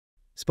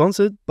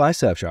Sponsored by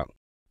Surfshark.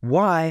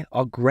 Why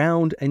are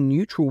ground and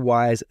neutral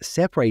wires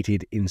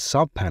separated in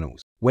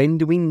sub-panels? When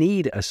do we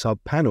need a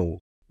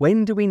sub-panel?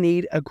 When do we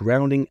need a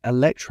grounding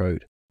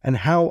electrode? And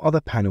how are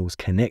the panels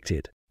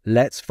connected?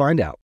 Let's find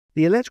out.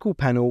 The electrical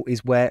panel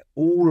is where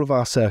all of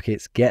our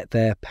circuits get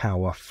their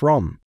power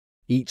from.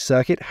 Each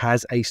circuit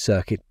has a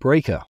circuit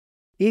breaker.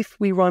 If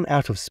we run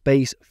out of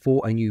space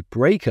for a new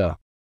breaker,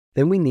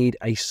 then we need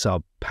a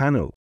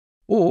sub-panel.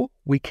 Or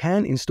we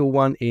can install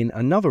one in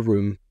another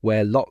room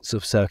where lots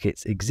of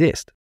circuits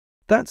exist.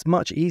 That's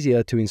much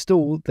easier to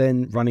install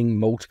than running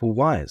multiple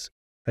wires.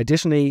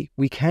 Additionally,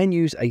 we can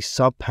use a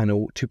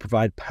sub-panel to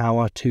provide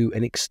power to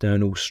an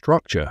external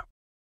structure.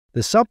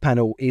 The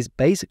sub-panel is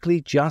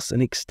basically just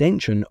an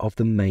extension of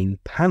the main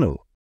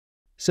panel.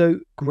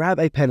 So grab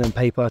a pen and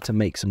paper to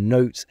make some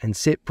notes and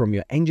sip from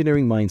your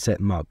engineering mindset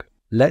mug.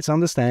 Let's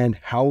understand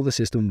how the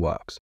system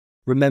works.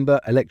 Remember,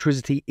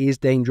 electricity is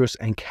dangerous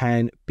and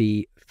can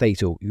be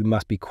fatal. You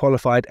must be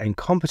qualified and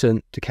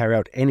competent to carry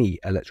out any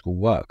electrical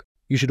work.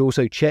 You should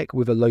also check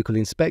with a local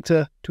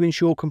inspector to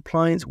ensure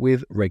compliance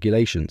with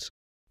regulations.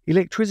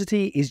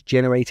 Electricity is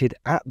generated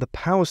at the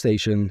power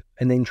station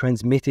and then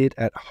transmitted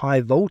at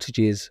high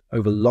voltages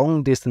over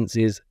long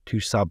distances to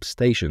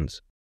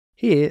substations.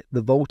 Here,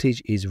 the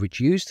voltage is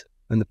reduced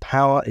and the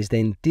power is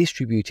then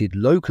distributed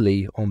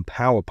locally on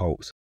power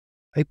poles.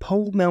 A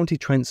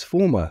pole-mounted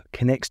transformer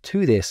connects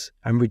to this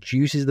and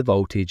reduces the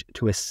voltage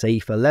to a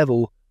safer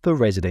level for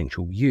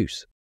residential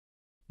use.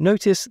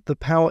 Notice the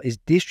power is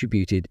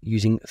distributed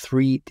using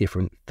 3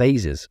 different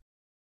phases,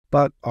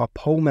 but our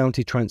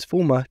pole-mounted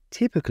transformer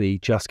typically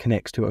just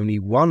connects to only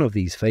one of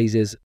these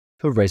phases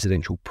for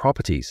residential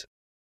properties.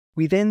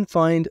 We then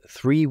find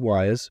 3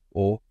 wires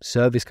or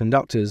service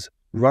conductors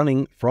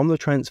running from the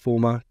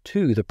transformer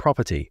to the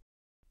property.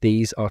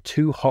 These are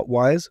 2 hot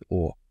wires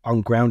or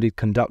ungrounded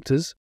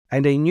conductors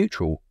and a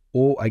neutral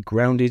or a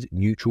grounded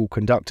neutral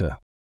conductor.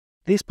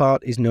 This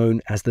part is known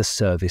as the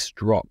service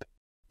drop.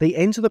 They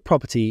enter the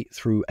property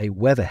through a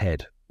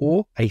weatherhead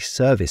or a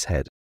service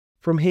head.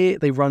 From here,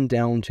 they run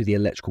down to the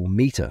electrical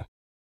meter.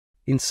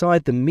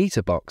 Inside the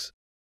meter box,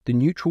 the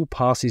neutral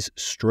passes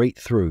straight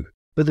through,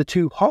 but the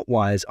 2 hot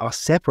wires are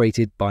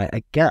separated by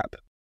a gap.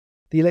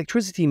 The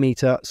electricity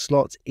meter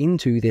slots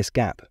into this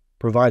gap,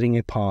 providing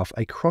a path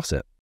across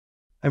it.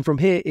 And from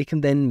here, it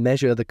can then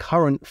measure the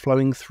current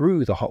flowing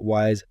through the hot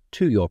wires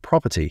to your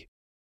property.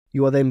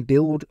 You are then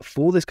billed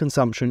for this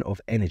consumption of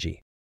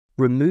energy.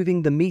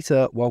 Removing the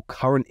meter while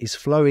current is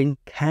flowing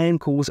can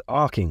cause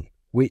arcing,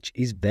 which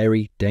is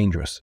very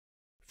dangerous.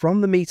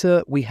 From the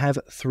meter, we have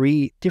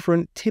 3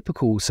 different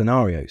typical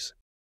scenarios.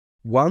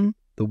 1,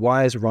 the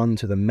wires run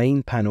to the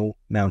main panel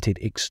mounted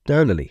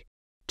externally.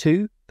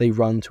 2, they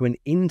run to an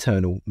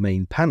internal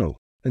main panel.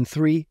 And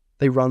 3,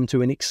 they run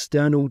to an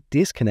external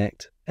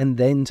disconnect and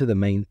then to the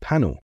main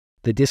panel.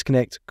 The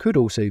disconnect could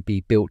also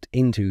be built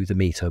into the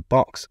meter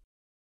box.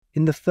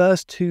 In the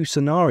first 2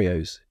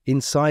 scenarios,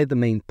 inside the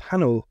main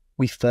panel,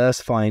 we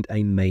first find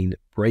a main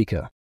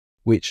breaker,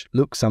 which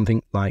looks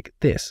something like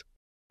this.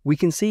 We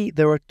can see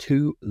there are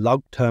 2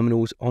 lug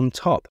terminals on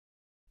top.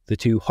 The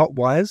 2 hot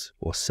wires,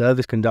 or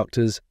service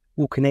conductors,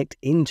 will connect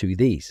into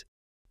these.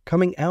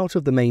 Coming out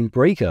of the main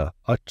breaker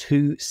are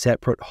 2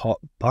 separate hot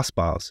bus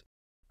bars,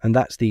 and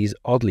that's these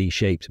oddly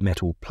shaped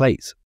metal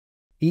plates.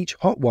 Each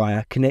hot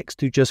wire connects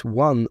to just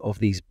one of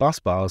these bus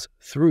bars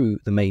through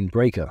the main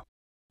breaker.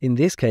 In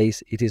this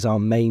case, it is our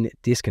main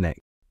disconnect,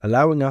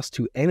 allowing us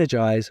to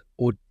energize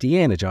or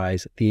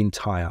de-energize the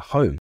entire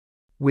home.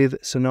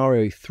 With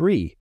scenario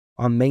 3,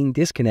 our main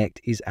disconnect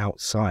is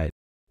outside.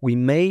 We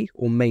may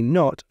or may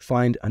not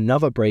find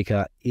another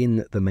breaker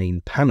in the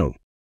main panel.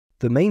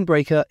 The main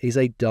breaker is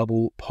a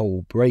double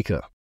pole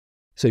breaker,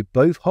 so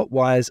both hot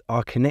wires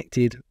are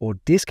connected or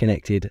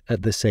disconnected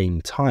at the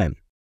same time.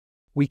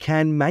 We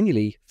can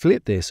manually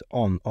flip this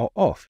on or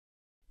off,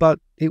 but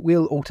it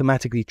will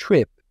automatically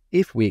trip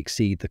if we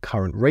exceed the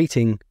current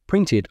rating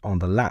printed on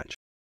the latch.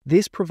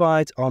 This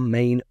provides our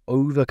main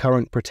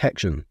overcurrent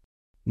protection.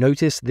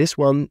 Notice this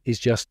one is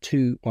just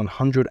 2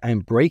 100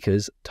 amp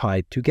breakers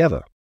tied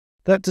together.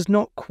 That does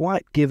not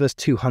quite give us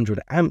 200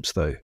 amps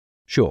though.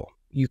 Sure,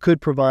 you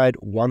could provide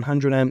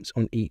 100 amps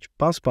on each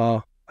bus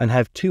bar and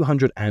have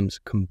 200 amps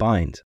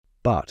combined,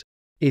 but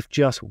if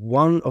just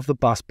one of the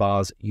bus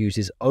bars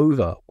uses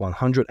over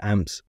 100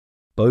 amps,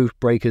 both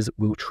breakers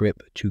will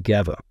trip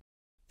together.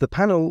 The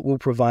panel will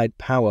provide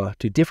power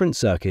to different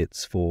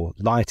circuits for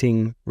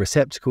lighting,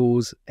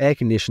 receptacles, air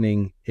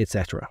conditioning,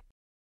 etc.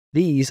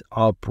 These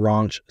are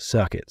branch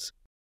circuits.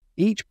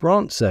 Each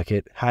branch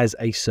circuit has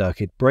a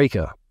circuit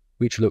breaker,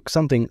 which looks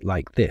something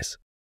like this.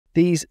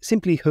 These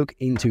simply hook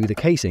into the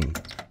casing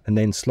and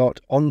then slot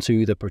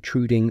onto the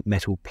protruding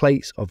metal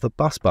plates of the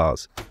bus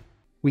bars.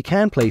 We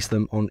can place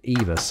them on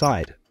either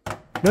side.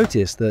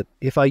 Notice that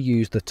if I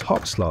use the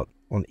top slot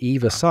on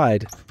either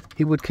side,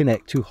 it would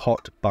connect to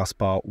hot bus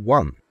bar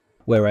 1,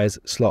 whereas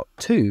slot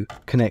 2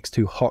 connects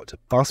to hot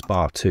bus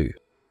bar 2.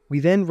 We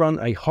then run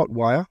a hot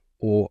wire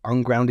or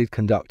ungrounded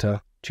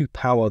conductor to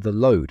power the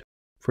load,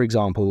 for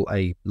example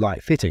a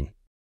light fitting.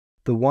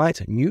 The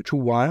white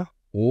neutral wire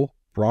or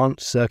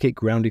branch circuit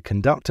grounded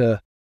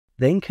conductor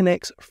then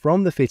connects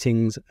from the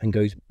fittings and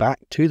goes back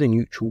to the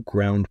neutral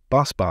ground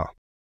bus bar,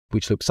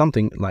 which looks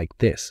something like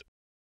this.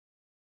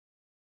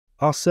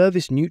 Our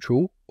service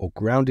neutral or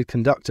grounded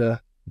conductor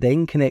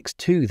then connects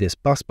to this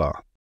bus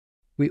bar.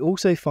 We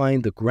also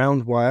find the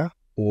ground wire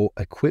or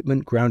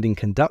equipment grounding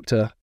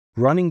conductor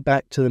running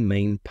back to the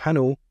main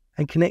panel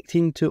and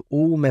connecting to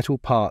all metal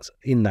parts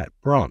in that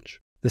branch.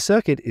 The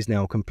circuit is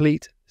now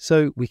complete,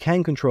 so we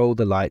can control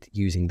the light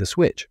using the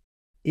switch.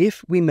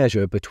 If we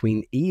measure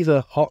between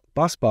either hot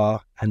bus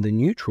bar and the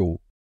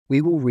neutral,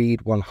 we will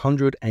read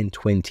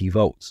 120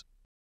 volts.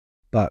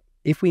 But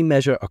if we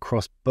measure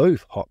across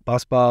both hot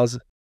bus bars,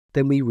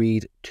 then we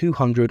read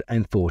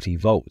 240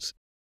 volts.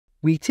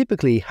 We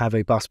typically have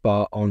a bus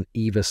bar on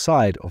either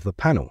side of the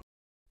panel.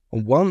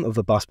 On one of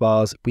the bus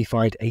bars, we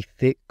find a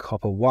thick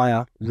copper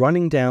wire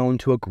running down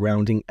to a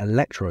grounding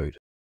electrode.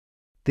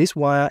 This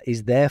wire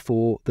is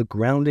therefore the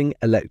grounding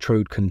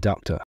electrode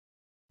conductor.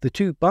 The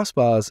two bus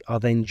bars are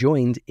then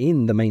joined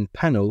in the main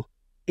panel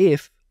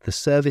if the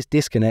service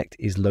disconnect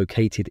is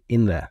located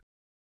in there.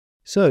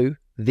 So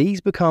these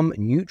become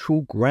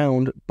neutral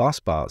ground bus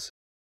bars.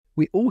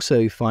 We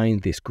also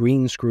find this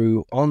green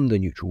screw on the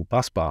neutral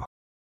bus bar.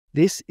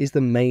 This is the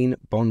main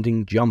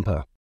bonding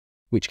jumper,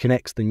 which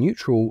connects the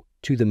neutral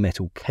to the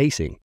metal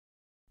casing.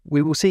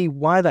 We will see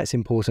why that's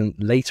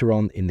important later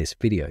on in this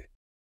video.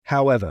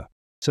 However,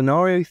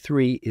 scenario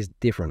 3 is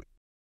different.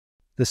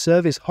 The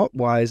service hot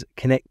wires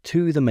connect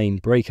to the main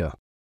breaker.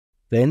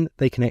 Then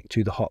they connect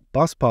to the hot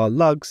bus bar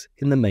lugs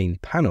in the main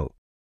panel.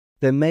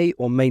 There may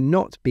or may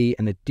not be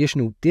an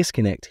additional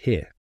disconnect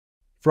here.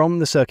 From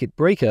the circuit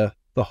breaker,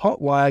 the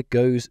hot wire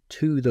goes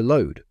to the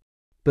load,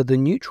 but the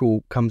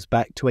neutral comes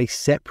back to a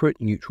separate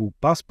neutral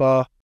bus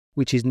bar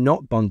which is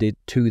not bonded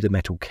to the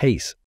metal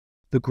case.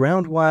 The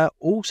ground wire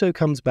also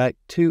comes back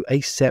to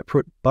a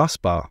separate bus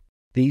bar.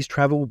 These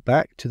travel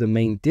back to the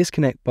main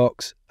disconnect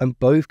box and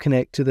both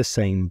connect to the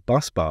same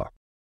bus bar.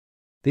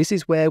 This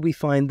is where we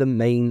find the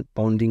main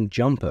bonding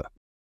jumper.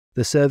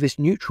 The service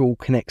neutral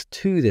connects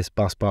to this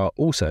bus bar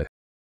also,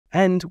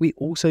 and we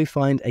also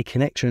find a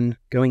connection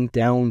going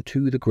down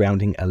to the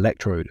grounding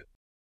electrode.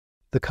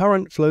 The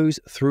current flows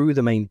through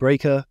the main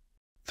breaker,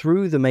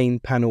 through the main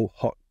panel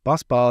hot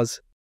bus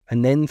bars,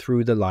 and then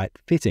through the light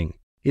fitting.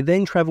 It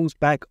then travels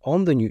back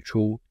on the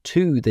neutral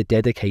to the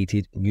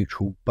dedicated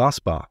neutral bus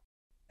bar,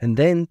 and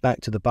then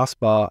back to the bus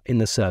bar in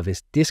the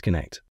service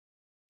disconnect.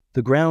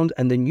 The ground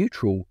and the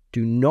neutral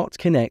do not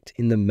connect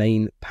in the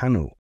main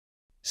panel,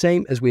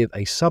 same as with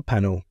a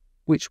sub-panel,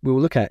 which we'll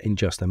look at in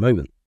just a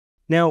moment.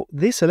 Now,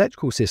 this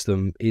electrical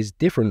system is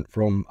different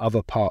from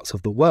other parts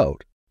of the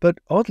world, but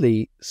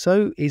oddly,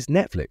 so is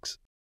Netflix.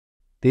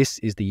 This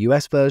is the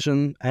US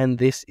version and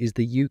this is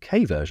the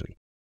UK version.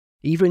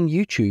 Even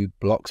YouTube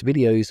blocks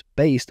videos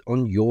based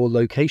on your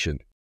location.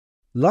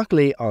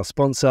 Luckily, our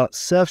sponsor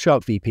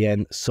Surfshark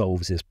VPN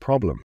solves this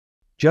problem.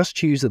 Just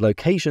choose the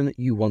location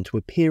you want to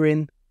appear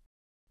in,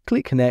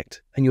 click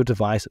connect, and your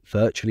device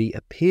virtually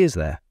appears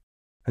there.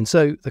 And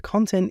so the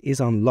content is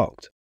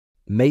unlocked.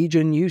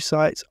 Major news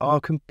sites are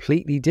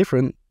completely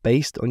different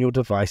based on your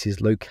device's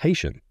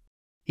location.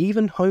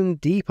 Even Home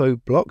Depot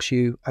blocks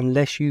you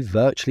unless you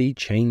virtually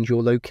change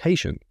your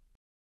location.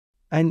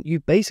 And you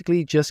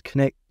basically just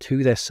connect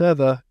to their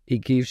server, it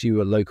gives you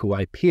a local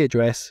IP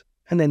address,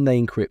 and then they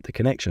encrypt the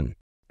connection.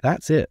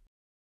 That's it.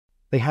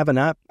 They have an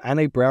app and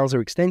a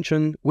browser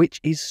extension, which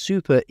is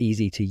super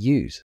easy to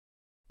use.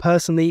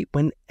 Personally,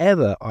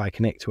 whenever I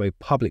connect to a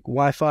public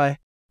Wi-Fi,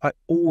 I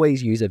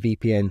always use a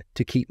VPN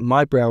to keep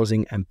my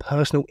browsing and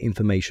personal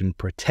information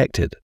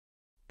protected.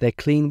 Their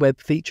Clean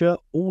Web feature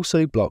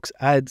also blocks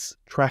ads,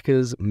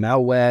 trackers,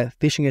 malware,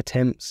 phishing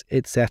attempts,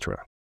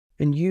 etc.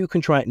 And you can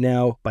try it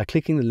now by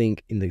clicking the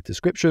link in the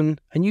description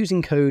and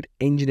using code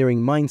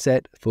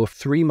ENGINEERINGMINDSET for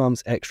 3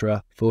 months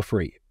extra for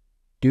free.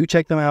 Do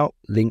check them out,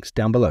 links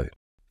down below.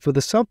 For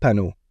the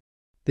sub-panel,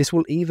 this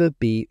will either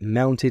be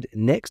mounted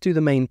next to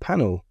the main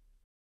panel,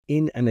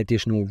 in an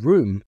additional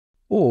room,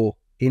 or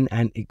in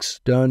an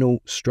external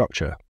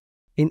structure.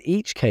 In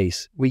each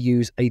case, we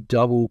use a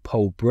double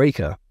pole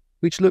breaker,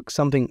 which looks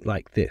something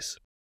like this.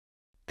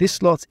 This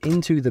slots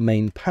into the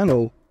main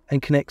panel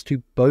and connects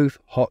to both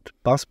hot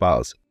bus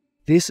bars.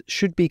 This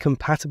should be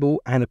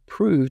compatible and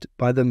approved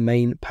by the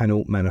main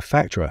panel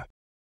manufacturer.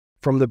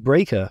 From the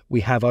breaker,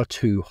 we have our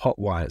 2 hot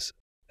wires,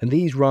 and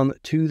these run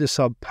to the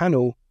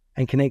sub-panel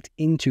and connect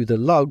into the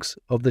lugs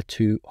of the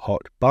 2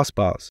 hot bus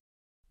bars.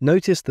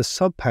 Notice the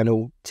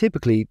sub-panel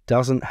typically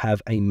doesn't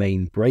have a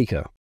main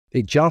breaker.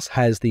 It just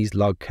has these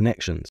lug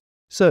connections.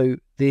 So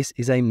this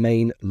is a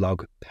main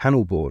lug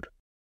panel board.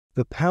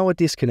 The power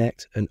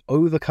disconnect and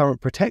overcurrent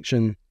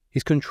protection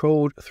is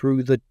controlled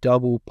through the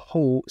double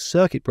pole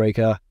circuit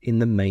breaker in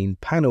the main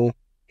panel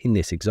in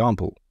this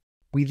example.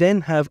 We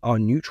then have our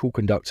neutral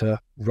conductor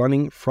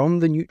running from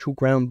the neutral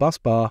ground bus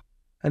bar,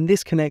 and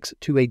this connects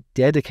to a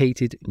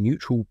dedicated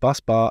neutral bus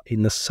bar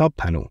in the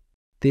sub-panel.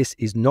 This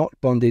is not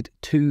bonded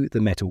to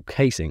the metal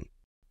casing.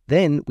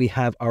 Then we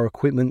have our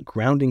equipment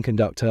grounding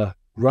conductor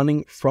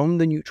running from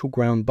the neutral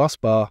ground bus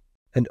bar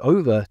and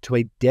over to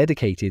a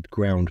dedicated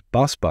ground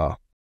bus bar.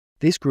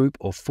 This group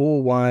of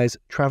 4 wires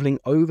traveling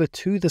over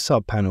to the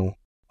subpanel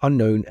are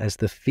known as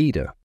the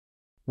feeder.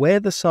 Where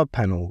the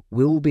subpanel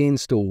will be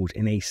installed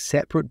in a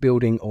separate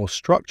building or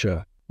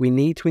structure, we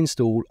need to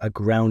install a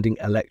grounding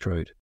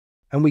electrode,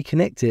 and we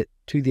connect it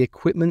to the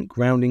equipment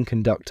grounding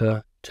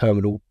conductor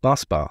terminal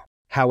bus bar.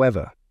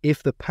 However,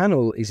 if the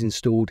panel is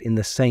installed in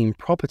the same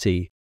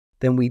property,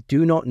 then we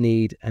do not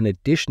need an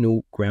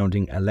additional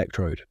grounding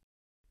electrode.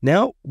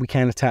 Now we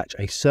can attach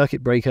a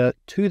circuit breaker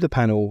to the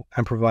panel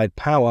and provide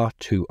power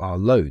to our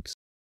loads.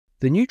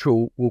 The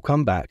neutral will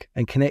come back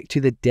and connect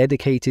to the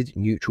dedicated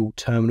neutral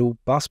terminal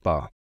bus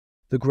bar.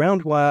 The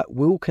ground wire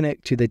will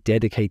connect to the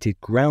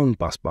dedicated ground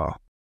bus bar,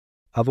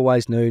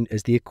 otherwise known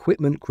as the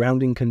equipment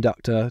grounding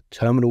conductor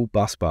terminal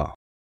bus bar.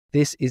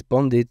 This is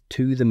bonded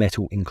to the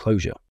metal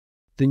enclosure.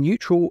 The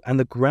neutral and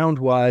the ground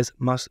wires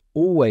must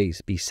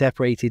always be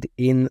separated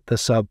in the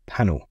sub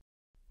panel,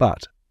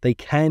 but they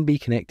can be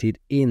connected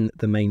in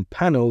the main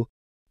panel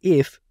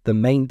if the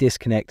main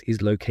disconnect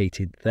is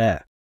located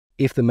there.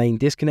 If the main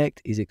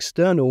disconnect is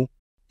external,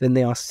 then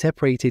they are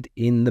separated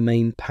in the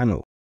main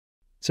panel.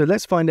 So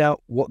let's find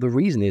out what the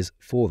reason is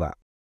for that.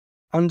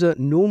 Under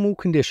normal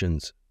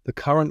conditions, the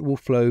current will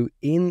flow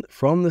in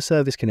from the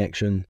service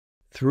connection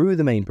through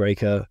the main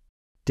breaker,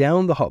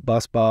 down the hot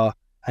bus bar,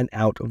 and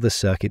out of the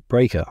circuit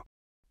breaker.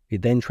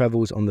 It then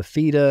travels on the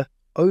feeder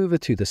over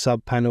to the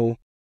sub panel,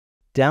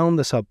 down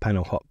the sub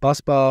panel hot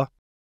bus bar,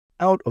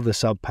 out of the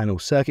sub panel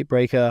circuit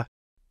breaker,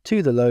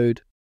 to the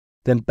load,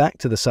 then back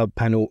to the sub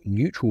panel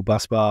neutral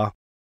bus bar,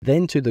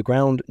 then to the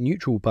ground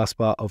neutral bus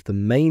bar of the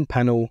main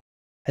panel,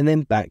 and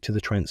then back to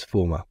the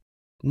transformer.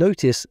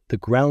 Notice the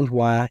ground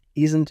wire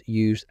isn't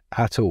used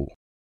at all.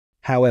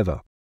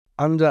 However,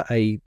 under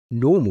a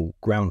normal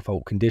ground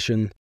fault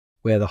condition,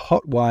 where the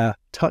hot wire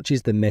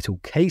touches the metal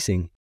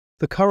casing,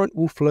 the current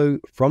will flow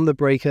from the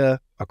breaker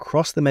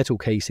across the metal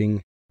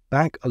casing,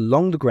 back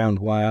along the ground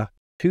wire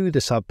to the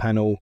sub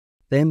panel,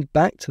 then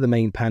back to the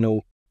main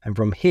panel, and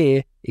from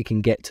here it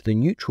can get to the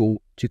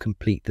neutral to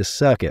complete the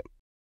circuit.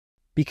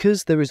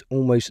 Because there is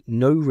almost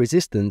no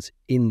resistance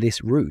in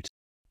this route,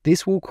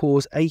 this will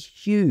cause a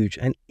huge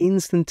and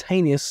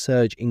instantaneous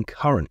surge in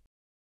current.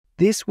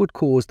 This would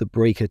cause the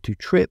breaker to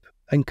trip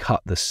and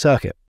cut the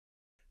circuit.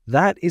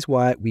 That is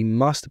why we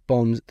must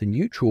bond the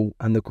neutral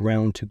and the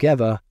ground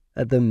together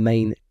at the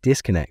main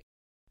disconnect.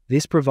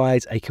 This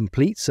provides a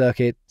complete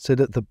circuit so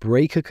that the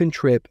breaker can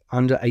trip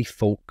under a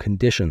fault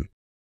condition.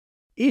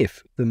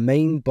 If the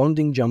main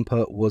bonding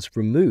jumper was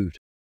removed,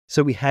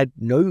 so we had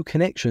no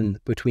connection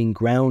between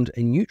ground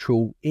and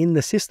neutral in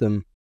the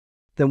system,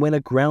 then when a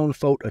ground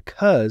fault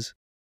occurs,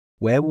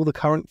 where will the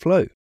current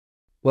flow?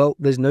 Well,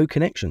 there's no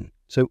connection,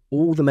 so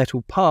all the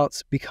metal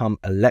parts become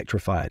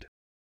electrified.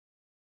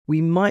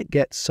 We might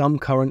get some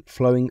current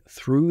flowing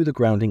through the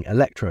grounding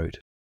electrode,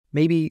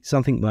 maybe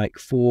something like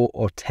 4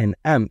 or 10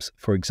 amps,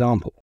 for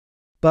example.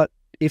 But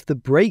if the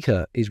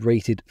breaker is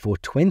rated for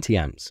 20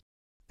 amps,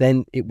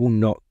 then it will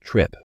not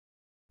trip.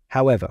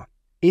 However,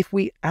 if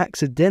we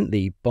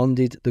accidentally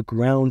bonded the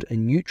ground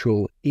and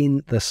neutral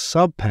in the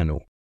sub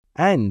panel,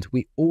 and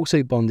we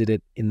also bonded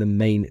it in the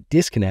main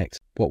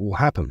disconnect, what will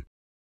happen?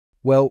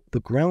 Well,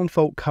 the ground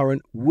fault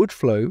current would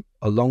flow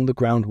along the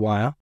ground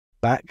wire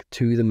back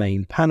to the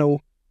main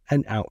panel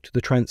and out to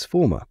the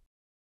transformer.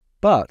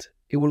 But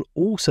it will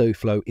also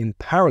flow in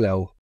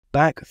parallel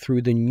back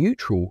through the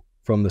neutral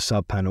from the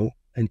sub panel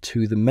and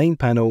to the main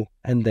panel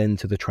and then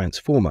to the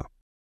transformer.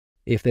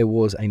 If there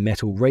was a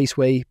metal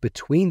raceway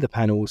between the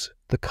panels,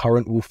 the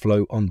current will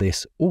flow on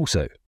this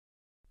also.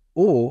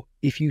 Or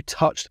if you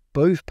touched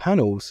both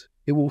panels,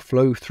 it will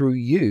flow through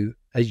you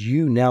as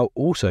you now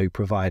also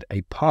provide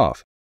a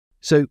path.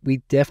 So we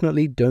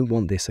definitely don't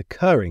want this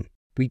occurring.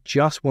 We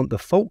just want the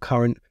fault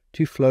current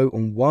to flow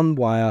on one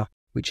wire,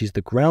 which is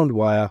the ground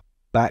wire,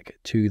 back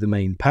to the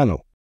main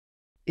panel.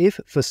 If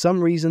for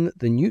some reason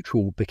the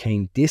neutral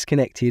became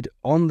disconnected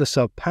on the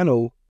sub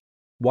panel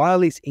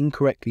while it's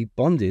incorrectly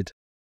bonded,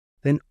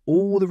 then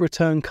all the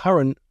return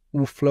current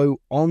will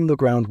flow on the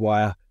ground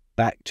wire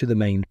back to the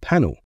main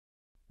panel.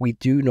 We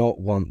do not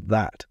want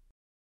that.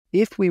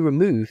 If we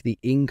remove the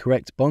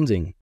incorrect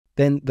bonding,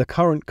 then the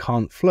current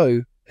can't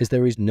flow as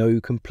there is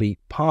no complete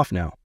path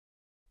now.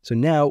 So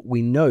now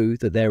we know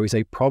that there is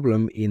a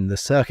problem in the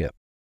circuit.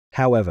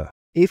 However,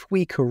 if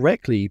we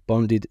correctly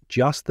bonded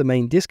just the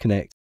main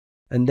disconnect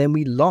and then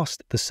we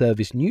lost the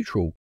service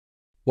neutral,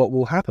 what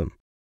will happen?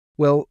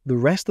 Well, the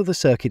rest of the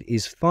circuit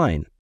is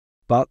fine,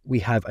 but we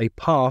have a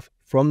path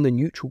from the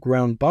neutral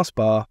ground bus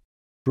bar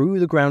through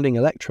the grounding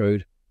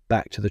electrode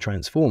back to the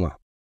transformer.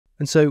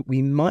 And so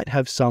we might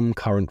have some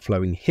current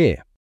flowing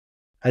here.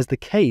 As the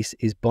case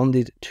is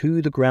bonded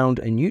to the ground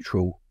and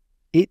neutral,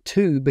 it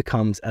too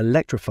becomes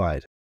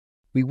electrified.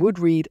 We would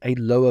read a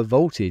lower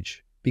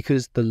voltage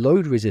because the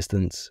load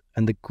resistance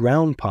and the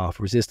ground path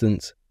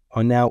resistance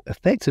are now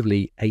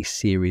effectively a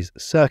series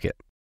circuit.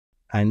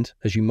 And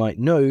as you might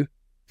know,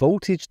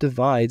 voltage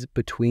divides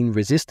between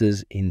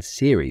resistors in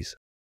series.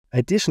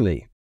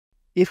 Additionally,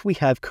 if we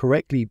have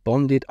correctly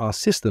bonded our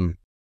system,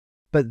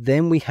 but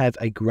then we have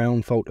a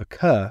ground fault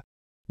occur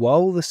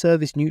while the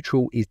service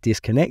neutral is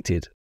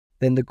disconnected,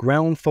 then the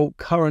ground fault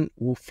current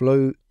will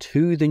flow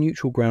to the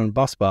neutral ground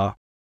busbar,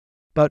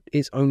 but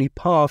its only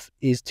path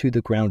is to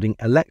the grounding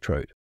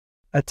electrode.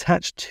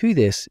 Attached to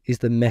this is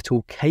the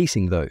metal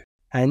casing though,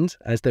 and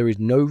as there is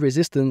no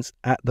resistance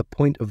at the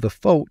point of the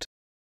fault,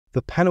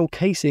 the panel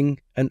casing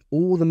and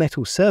all the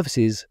metal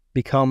surfaces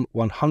become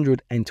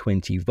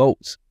 120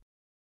 volts.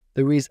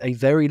 There is a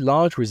very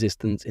large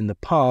resistance in the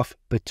path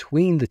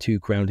between the two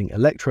grounding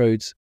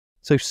electrodes,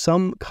 so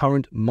some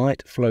current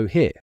might flow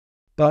here,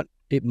 but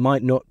it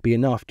might not be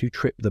enough to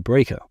trip the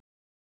breaker.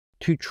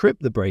 To trip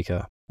the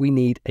breaker, we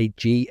need a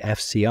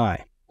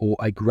GFCI, or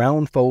a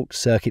ground fault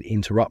circuit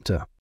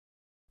interrupter.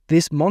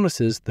 This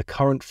monitors the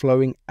current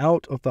flowing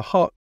out of the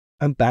hot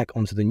and back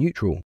onto the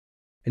neutral,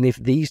 and if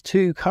these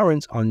two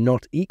currents are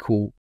not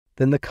equal,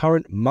 then the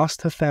current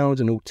must have found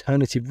an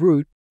alternative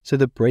route so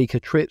the breaker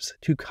trips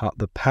to cut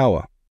the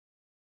power.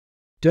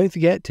 Don't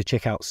forget to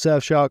check out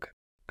Surfshark.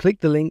 Click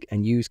the link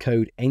and use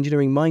code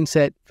Engineering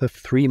Mindset for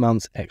 3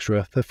 months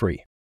extra for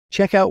free.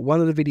 Check out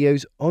one of the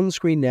videos on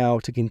screen now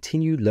to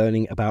continue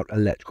learning about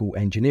electrical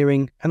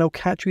engineering, and I'll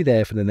catch you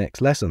there for the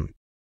next lesson.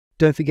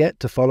 Don't forget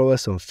to follow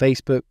us on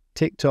Facebook,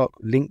 TikTok,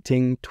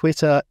 LinkedIn,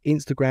 Twitter,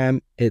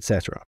 Instagram,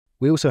 etc.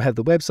 We also have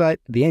the website,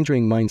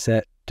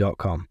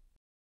 theengineeringmindset.com.